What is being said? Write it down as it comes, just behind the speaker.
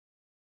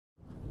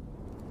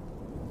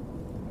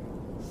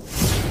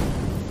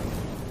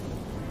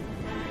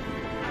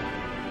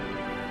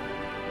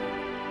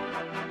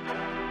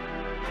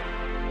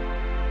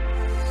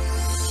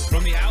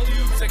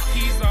the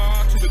keys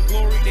are to the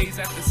glory days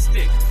at the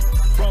stick.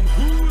 From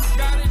who's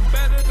got it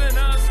better than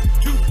us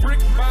to brick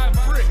by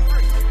brick.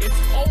 It's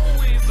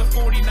always the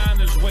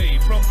 49ers way,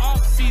 from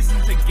off-season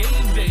to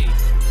game day.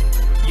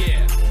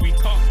 Yeah, we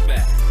talk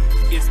back.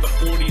 It's the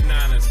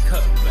 49ers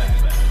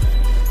cutback.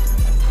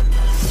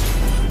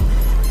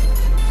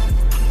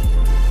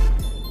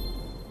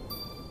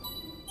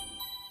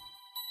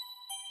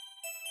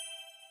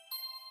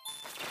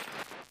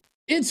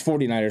 It's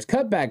 49ers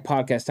Cutback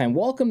podcast time.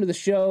 Welcome to the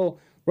show.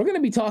 We're going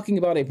to be talking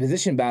about a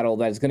position battle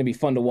that is going to be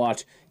fun to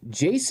watch.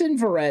 Jason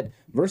Verrett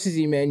versus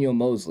Emmanuel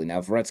Moseley. Now,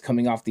 Verrett's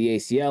coming off the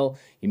ACL.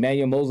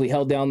 Emmanuel Moseley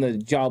held down the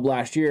job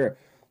last year,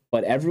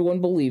 but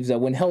everyone believes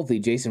that when healthy,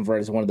 Jason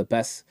Verrett is one of the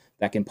best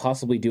that can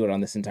possibly do it on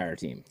this entire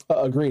team.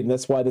 Agreed, and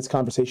that's why this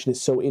conversation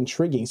is so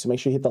intriguing. So make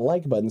sure you hit the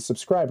like button,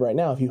 subscribe right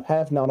now. If you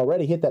have not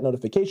already, hit that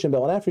notification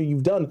bell. And after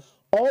you've done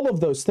all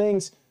of those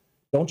things,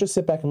 don't just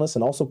sit back and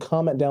listen. Also,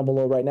 comment down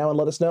below right now and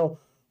let us know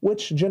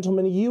which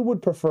gentleman you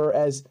would prefer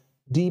as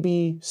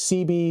DB,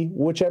 CB,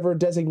 whichever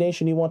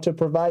designation you want to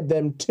provide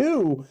them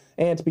to.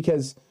 And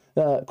because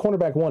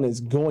cornerback one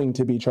is going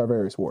to be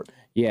Charvarius Ward.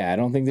 Yeah, I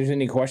don't think there's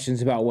any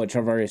questions about what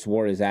Charvarius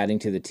Ward is adding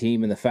to the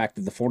team, and the fact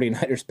that the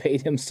 49ers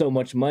paid him so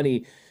much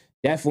money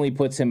definitely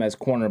puts him as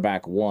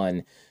cornerback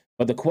one.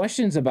 But the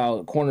questions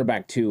about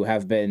cornerback two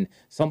have been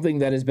something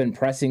that has been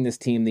pressing this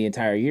team the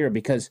entire year,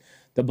 because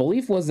the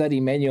belief was that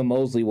Emmanuel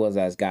Moseley was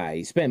as guy.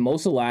 He spent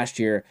most of last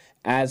year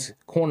as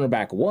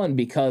cornerback one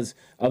because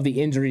of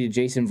the injury to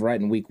Jason Verrett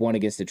in week one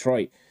against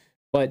Detroit.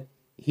 But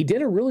he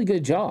did a really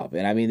good job.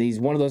 And I mean, he's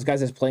one of those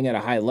guys that's playing at a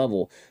high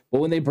level.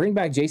 But when they bring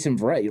back Jason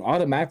Verrett, you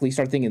automatically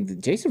start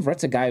thinking Jason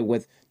Verrett's a guy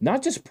with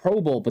not just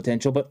Pro Bowl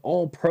potential, but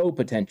all pro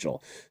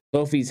potential.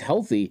 So if he's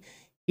healthy,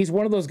 he's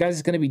one of those guys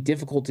that's going to be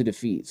difficult to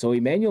defeat. So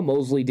Emmanuel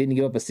Moseley didn't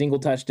give up a single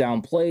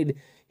touchdown, played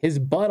his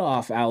butt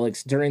off,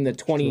 Alex, during the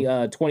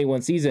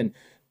 2021 season.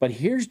 But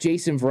here's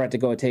Jason Verrett to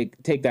go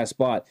take that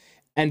spot.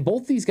 And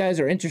both these guys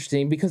are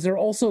interesting because they're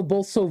also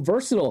both so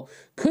versatile.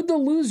 Could the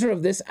loser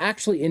of this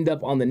actually end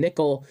up on the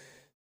nickel?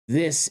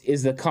 This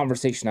is the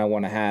conversation I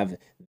want to have.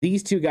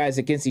 These two guys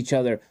against each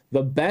other,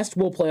 the best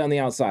will play on the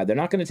outside. They're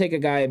not going to take a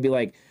guy and be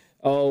like,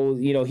 oh,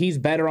 you know, he's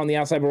better on the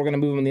outside, but we're going to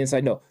move him on the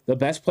inside. No, the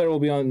best player will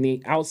be on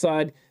the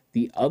outside.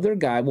 The other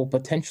guy will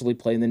potentially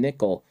play in the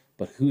nickel,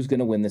 but who's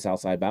going to win this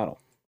outside battle?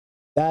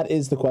 That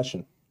is the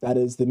question. That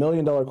is the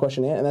million-dollar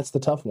question, and that's the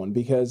tough one,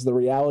 because the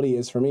reality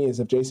is, for me, is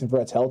if Jason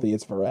Verrett's healthy,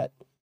 it's Verrett.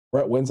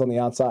 Verrett wins on the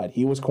outside.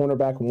 He was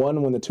cornerback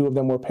one when the two of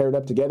them were paired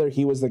up together.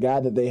 He was the guy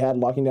that they had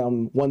locking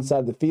down one side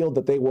of the field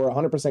that they were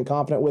 100%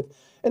 confident with.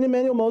 And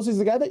Emmanuel Moseley's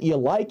the guy that you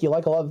like. You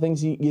like a lot of the things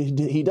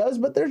he does,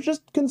 but there's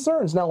just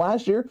concerns. Now,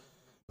 last year,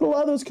 put a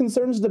lot of those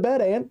concerns to bed,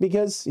 Ant,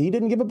 because he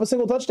didn't give up a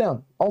single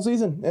touchdown all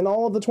season in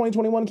all of the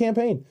 2021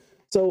 campaign.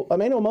 So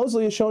Emmanuel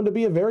Moseley is shown to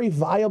be a very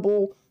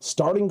viable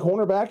starting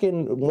cornerback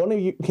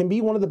and can be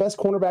one of the best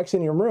cornerbacks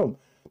in your room.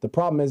 The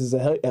problem is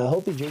a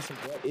healthy Jason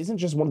Verrett isn't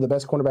just one of the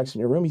best cornerbacks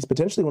in your room. He's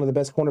potentially one of the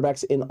best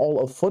cornerbacks in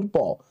all of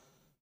football.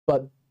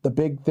 But the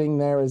big thing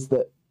there is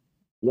that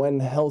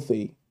when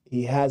healthy,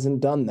 he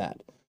hasn't done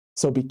that.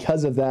 So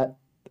because of that,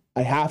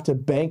 I have to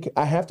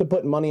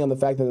put money on the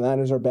fact that the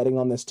Niners are betting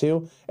on this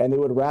too, and they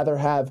would rather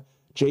have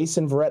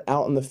Jason Verrett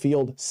out in the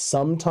field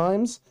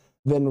sometimes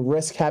than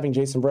risk having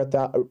Jason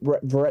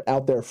Verrett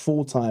out there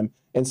full time.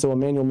 And so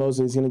Emmanuel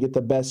Moseley is going to get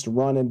the best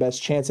run and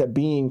best chance at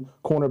being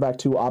cornerback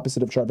two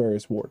opposite of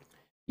Charvarius Ward.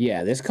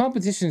 Yeah, this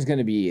competition is going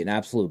to be an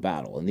absolute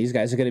battle, and these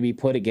guys are going to be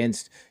put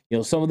against, you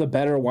know, some of the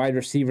better wide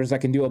receivers that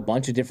can do a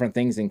bunch of different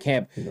things in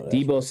camp.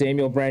 Deebo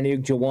Samuel,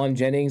 Brandon Juwan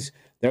Jennings,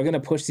 they're going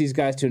to push these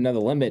guys to another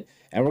limit,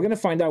 and we're going to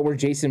find out where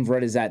Jason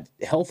Verrett is at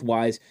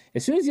health-wise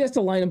as soon as he has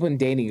to line up with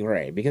Danny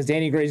Gray, because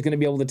Danny Gray is going to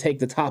be able to take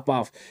the top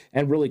off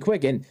and really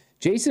quick. And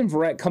Jason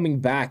Verrett coming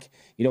back,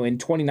 you know, in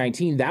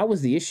 2019, that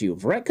was the issue.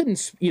 Verrett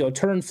couldn't, you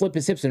know, flip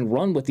his hips and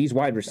run with these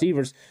wide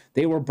receivers.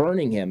 They were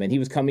burning him, and he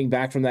was coming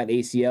back from that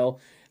ACL.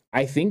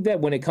 I think that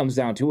when it comes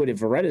down to it, if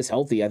Verrett is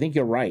healthy, I think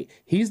you're right.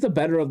 He's the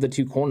better of the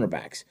two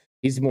cornerbacks.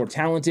 He's more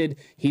talented.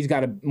 He's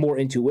got more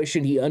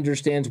intuition. He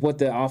understands what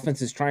the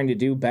offense is trying to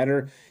do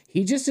better.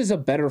 He just is a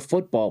better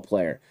football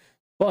player.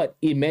 But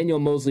Emmanuel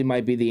Moseley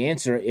might be the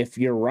answer if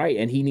you're right,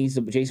 and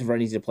Jason Verrett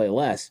needs to play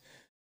less.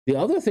 The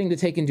other thing to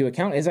take into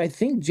account is I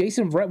think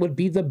Jason Verrett would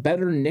be the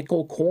better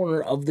nickel corner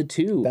of the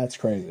two. That's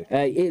crazy.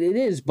 It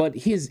is, but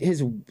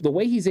the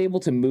way he's able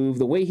to move,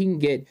 the way he can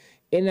get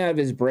in and out of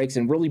his breaks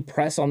and really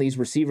press on these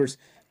receivers,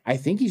 I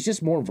think he's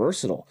just more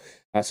versatile.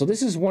 So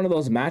this is one of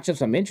those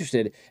matchups I'm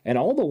interested. And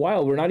all the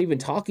while, we're not even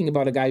talking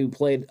about a guy who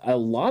played a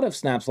lot of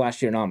snaps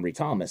last year in Ambry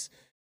Thomas.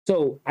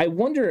 So I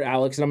wonder,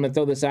 Alex, and I'm going to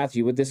throw this at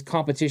you, with this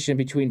competition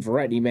between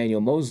Verrett and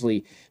Emmanuel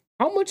Moseley,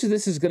 how much of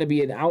this is going to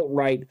be an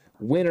outright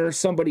winner,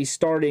 somebody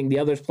starting, the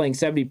other's playing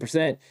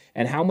 70%,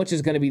 and how much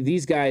is going to be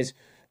these guys,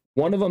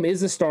 one of them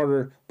is a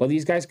starter, but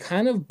these guys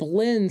kind of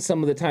blend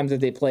some of the times that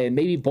they play, and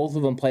maybe both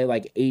of them play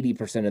like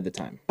 80% of the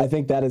time? I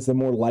think that is the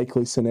more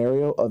likely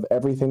scenario of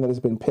everything that has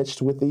been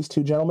pitched with these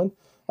two gentlemen,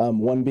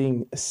 one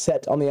being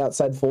set on the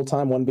outside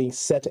full-time, one being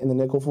set in the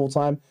nickel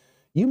full-time.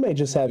 You may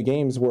just have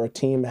games where a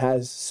team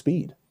has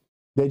speed.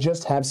 They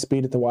just have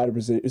speed at the wide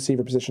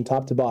receiver position,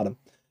 top to bottom.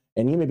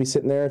 And you may be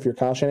sitting there, if you're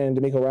Kyle Shanahan and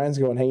D'Amico Ryans,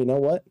 going, hey, you know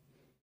what?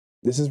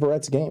 This is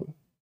Verrett's game.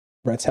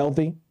 Verrett's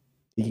healthy.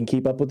 He can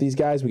keep up with these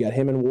guys. We got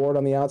him and Ward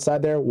on the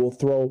outside there. We'll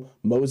throw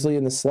Mosley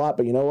in the slot.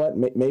 But you know what?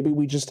 Maybe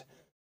we just,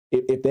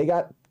 if they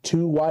got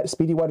two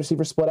speedy wide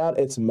receivers split out,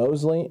 it's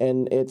Mosley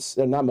and it's,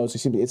 not Mosley,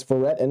 excuse me, it's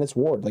Verrett and it's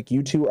Ward. Like,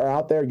 you two are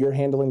out there. You're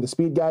handling the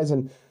speed guys,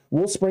 and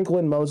we'll sprinkle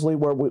in Mosley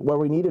where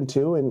we need him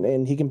to,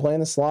 and he can play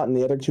in the slot, and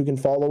the other two can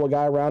follow a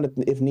guy around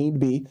if need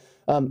be.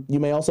 You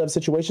may also have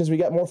situations where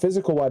you got more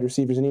physical wide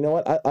receivers, and you know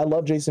what? I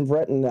love Jason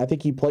Verrett, and I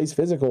think he plays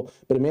physical,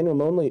 but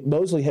Emmanuel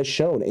Mosley has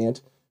shown,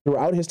 Ant,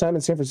 throughout his time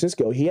in San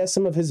Francisco, he has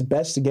some of his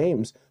best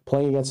games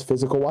playing against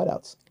physical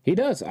wideouts. He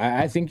does.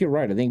 I think you're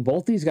right. I think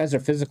both these guys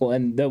are physical,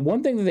 and the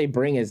one thing that they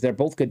bring is they're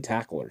both good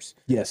tacklers.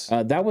 Yes.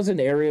 That was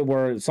an area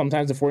where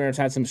sometimes the 49ers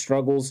had some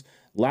struggles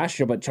last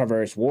year, but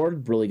Charvarius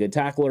Ward, really good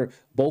tackler.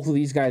 Both of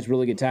these guys,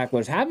 really good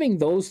tacklers. Having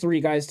those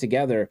three guys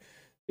together,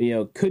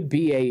 could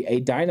be a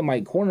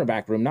dynamite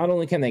cornerback room. Not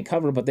only can they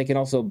cover, but they can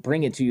also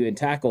bring it to you and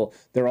tackle.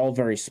 They're all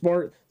very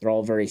smart. They're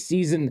all very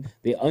seasoned.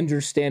 They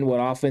understand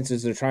what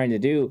offenses they're trying to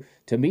do.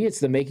 To me,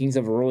 it's the makings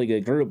of a really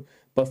good group.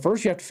 But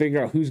first, you have to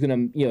figure out who's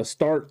going to,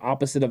 start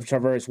opposite of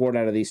Charvarius Ward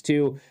out of these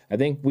two. I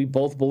think we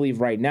both believe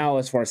right now,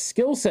 as far as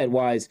skill set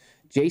wise,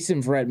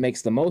 Jason Verrett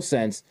makes the most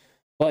sense.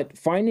 But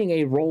finding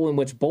a role in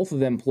which both of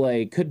them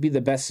play could be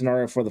the best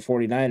scenario for the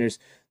 49ers.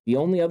 The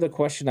only other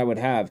question I would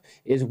have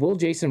is, will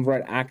Jason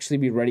Verrett actually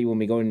be ready when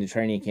we go into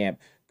training camp?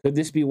 Could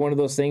this be one of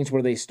those things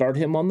where they start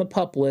him on the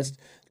PUP list,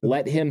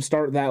 let him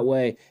start that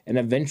way, and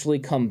eventually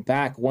come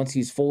back once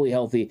he's fully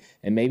healthy,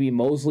 and maybe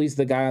Mosley's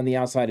the guy on the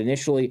outside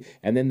initially,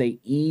 and then they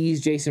ease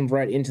Jason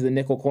Verrett into the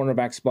nickel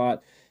cornerback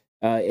spot?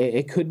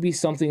 It could be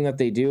something that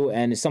they do,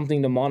 and it's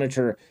something to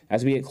monitor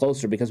as we get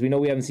closer, because we know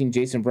we haven't seen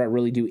Jason Verrett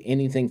really do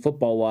anything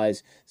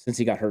football-wise since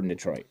he got hurt in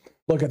Detroit.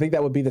 Look, I think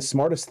that would be the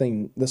smartest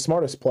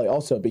play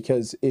also,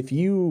 because if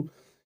you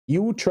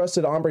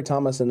trusted Ambry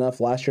Thomas enough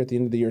last year at the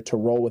end of the year to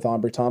roll with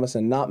Ambry Thomas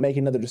and not make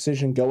another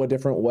decision, go a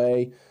different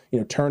way,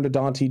 turn to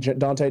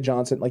Dante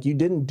Johnson, like, you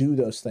didn't do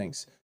those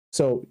things.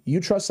 So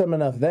you trust him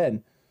enough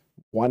then.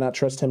 Why not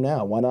trust him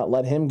now? Why not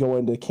let him go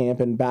into camp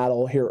and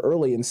battle here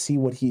early and see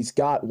what he's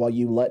got while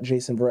you let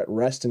Jason Verrett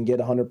rest and get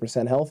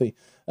 100% healthy?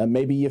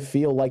 Maybe you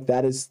feel like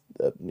that is,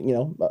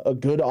 a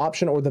good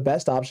option or the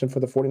best option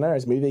for the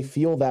 49ers. Maybe they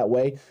feel that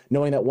way,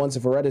 knowing that once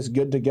Verrett is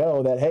good to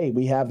go, that, hey,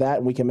 we have that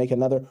and we can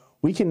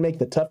make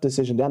the tough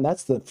decision down.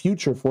 That's the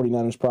future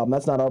 49ers problem.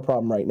 That's not our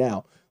problem right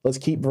now. Let's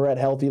keep Verrett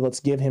healthy. Let's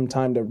give him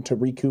time to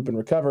recoup and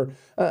recover.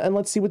 And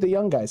let's see what the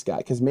young guys got,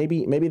 because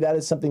maybe that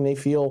is something they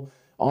feel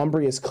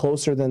Ambry is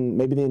closer than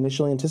maybe they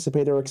initially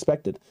anticipated or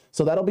expected.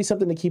 So that'll be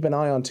something to keep an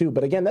eye on too.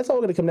 But again, that's all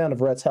going to come down to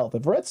Verrett's health.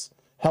 If Verrett's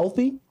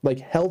healthy, like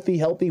healthy,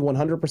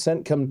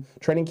 100% come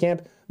training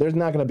camp, there's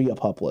not going to be a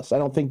PUP list. I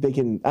don't think they're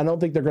going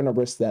to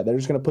risk that. They're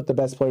just going to put the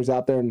best players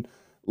out there and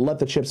let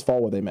the chips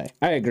fall where they may.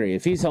 I agree.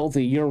 If he's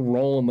healthy, you're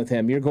rolling with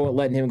him. You're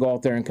letting him go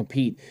out there and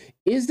compete.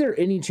 Is there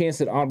any chance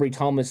that Ambry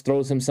Thomas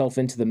throws himself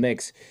into the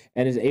mix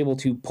and is able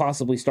to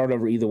possibly start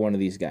over either one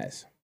of these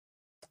guys?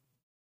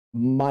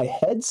 My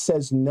head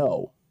says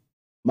no.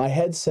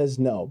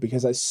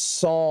 Because I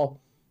saw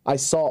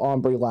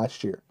Ambry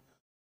last year.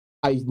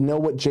 I know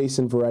what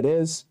Jason Verrett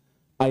is.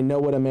 I know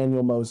what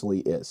Emmanuel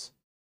Mosley is.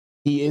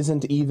 He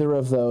isn't either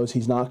of those.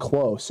 He's not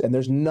close. And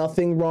there's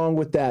nothing wrong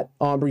with that,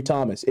 Ambry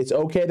Thomas. It's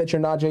okay that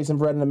you're not Jason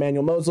Verrett and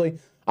Emmanuel Mosley.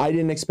 I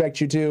didn't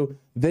expect you to.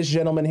 This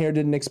gentleman here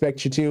didn't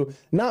expect you to.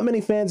 Not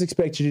many fans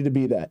expected you to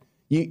be that.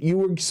 You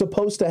were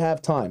supposed to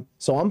have time.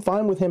 So I'm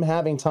fine with him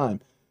having time.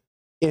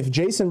 If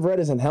Jason Verrett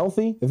isn't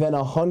healthy, then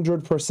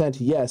 100%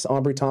 yes,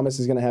 Ambry Thomas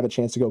is going to have a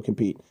chance to go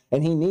compete,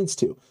 and he needs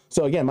to.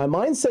 So again, my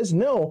mind says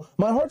no,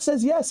 my heart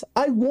says yes.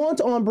 I want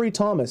Ambry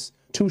Thomas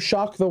to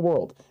shock the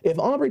world. If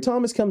Ambry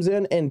Thomas comes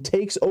in and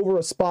takes over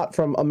a spot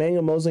from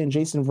Emmanuel Mosley and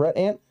Jason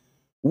Verrett,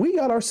 we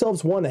got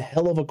ourselves one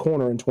hell of a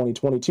corner in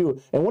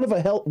 2022, and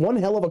one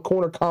hell of a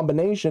corner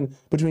combination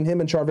between him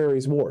and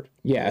Charvarius Ward.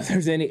 Yeah,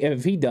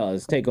 if he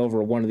does take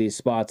over one of these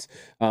spots,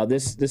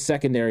 this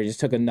secondary just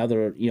took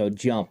another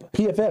jump.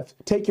 PFF,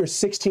 take your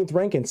 16th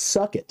rank and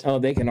suck it. Oh,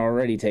 they can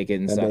already take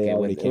it and suck it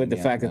with the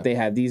fact that they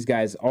had these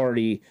guys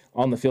already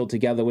on the field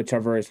together with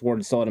Charvarius Ward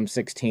and still had him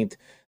 16th.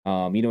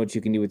 You know what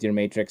you can do with your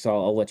matrix.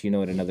 I'll let you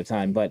know at another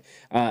time. But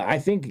I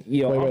think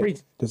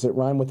wait. Does it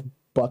rhyme with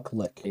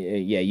Bucklick?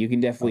 Yeah, you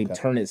can definitely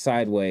turn it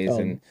sideways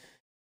and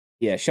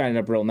shine it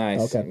up real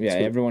nice. Okay, yeah,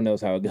 sweet. Everyone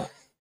knows how it goes.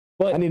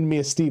 But I need me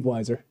a Steve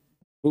Weiser.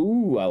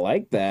 Ooh, I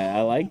like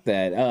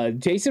that.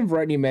 Jason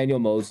Verrett and Emmanuel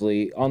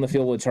Mosley on the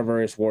field with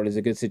Charvarius Ward is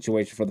a good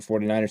situation for the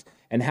 49ers.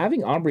 And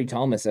having Ambry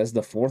Thomas as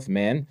the fourth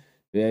man,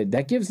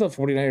 that gives the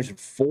 49ers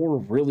four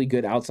really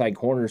good outside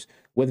corners,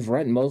 with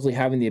Verrett and Mosley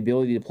having the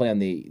ability to play on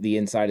the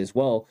inside as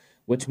well,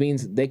 which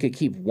means they could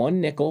keep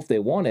one nickel if they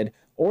wanted,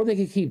 or they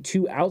could keep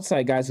two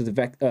outside guys with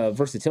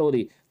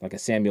versatility, like a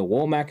Samuel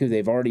Womack, who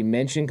they've already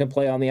mentioned can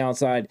play on the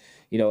outside.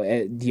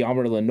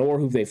 De'Amari Lenore,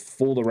 who they've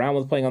fooled around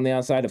with playing on the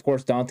outside. Of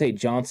course, Dante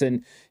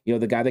Johnson,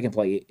 the guy that can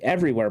play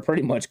everywhere,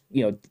 pretty much.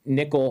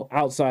 Nickel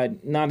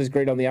outside, not as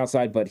great on the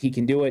outside, but he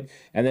can do it.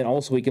 And then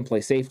also he can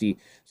play safety.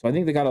 So I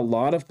think they got a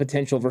lot of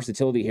potential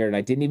versatility here. And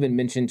I didn't even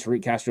mention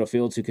Tariq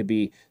Castro-Fields, who could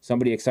be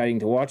somebody exciting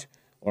to watch,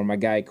 or my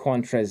guy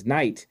Quantrez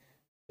Knight.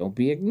 Don't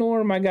be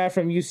ignoring my guy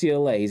from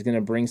UCLA. He's going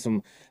to bring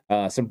some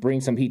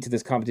heat to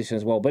this competition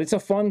as well. But it's a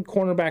fun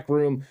cornerback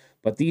room.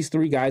 But these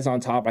three guys on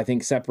top, I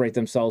think, separate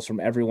themselves from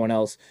everyone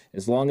else.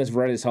 As long as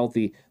Verrett is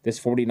healthy, this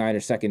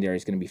 49ers secondary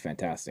is going to be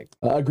fantastic.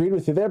 Agreed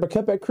with you there. But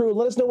Cutback Crew,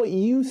 let us know what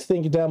you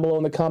think down below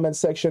in the comments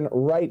section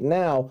right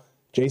now.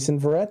 Jason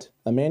Verrett,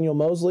 Emmanuel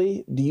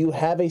Moseley, do you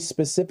have a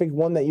specific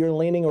one that you're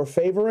leaning or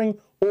favoring?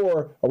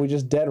 Or are we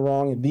just dead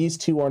wrong? These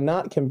two are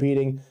not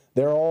competing.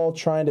 They're all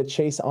trying to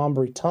chase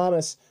Ambry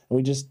Thomas, and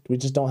we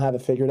just don't have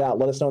it figured out.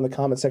 Let us know in the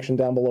comment section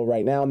down below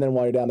right now. And then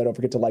while you're down there, don't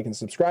forget to like and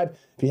subscribe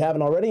if you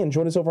haven't already. And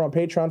join us over on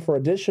Patreon for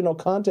additional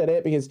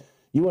content, because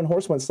you and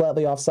Horse went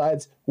slightly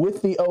offsides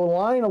with the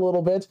O-line a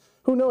little bit.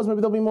 Who knows?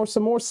 Maybe there'll be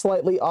some more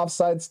slightly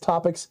offsides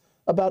topics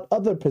about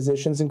other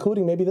positions,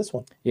 including maybe this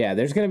one. Yeah,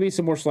 there's going to be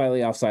some more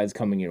slightly offsides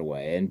coming your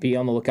way, and be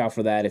on the lookout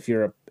for that. If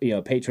you're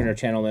a patron or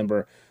channel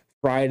member,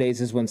 Fridays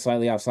is when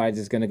Slightly Offsides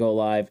is going to go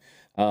live.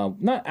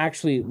 Not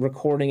actually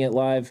recording it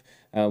live.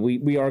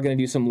 We are going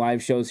to do some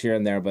live shows here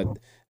and there,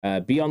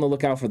 but be on the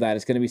lookout for that.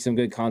 It's going to be some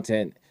good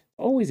content.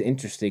 Always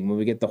interesting when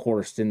we get the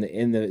horse in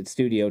the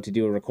studio to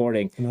do a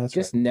recording.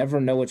 Just right. Never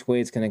know which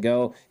way it's going to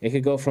go. It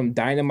could go from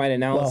dynamite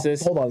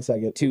analysis hold on a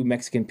second. To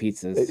Mexican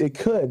pizzas. It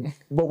could,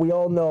 but we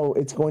all know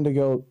it's going to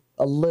go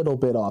a little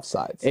bit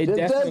offsides.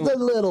 Just a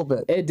little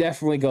bit. It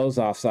definitely goes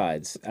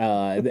offsides.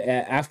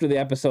 After the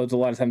episodes, a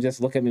lot of times just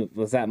look at me.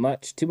 Was that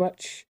much? Too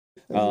much?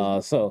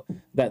 So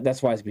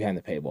that's why it's behind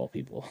the paywall,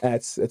 people.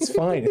 It's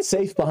fine. It's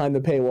safe behind the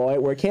paywall,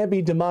 right? Where it can't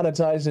be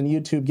demonetized and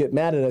YouTube get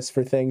mad at us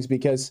for things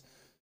because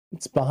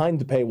it's behind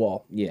the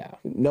paywall. Yeah.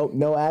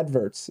 No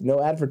adverts,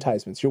 no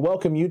advertisements. You're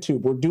welcome,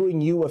 YouTube. We're doing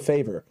you a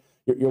favor.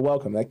 You're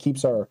welcome. That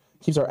keeps our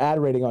ad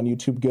rating on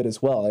YouTube good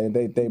as well, and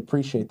they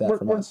appreciate that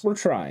from us. We're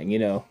trying,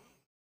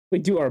 We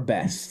do our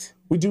best.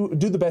 We do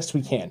the best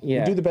we can.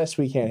 Yeah. We do the best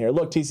we can here.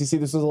 Look, TCC,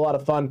 this was a lot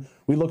of fun.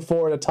 We look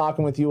forward to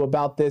talking with you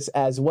about this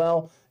as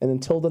well. And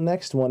until the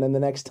next one and the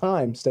next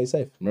time, stay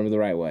safe. Remember, the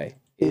right way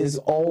is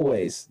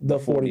always the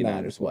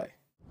 49ers way.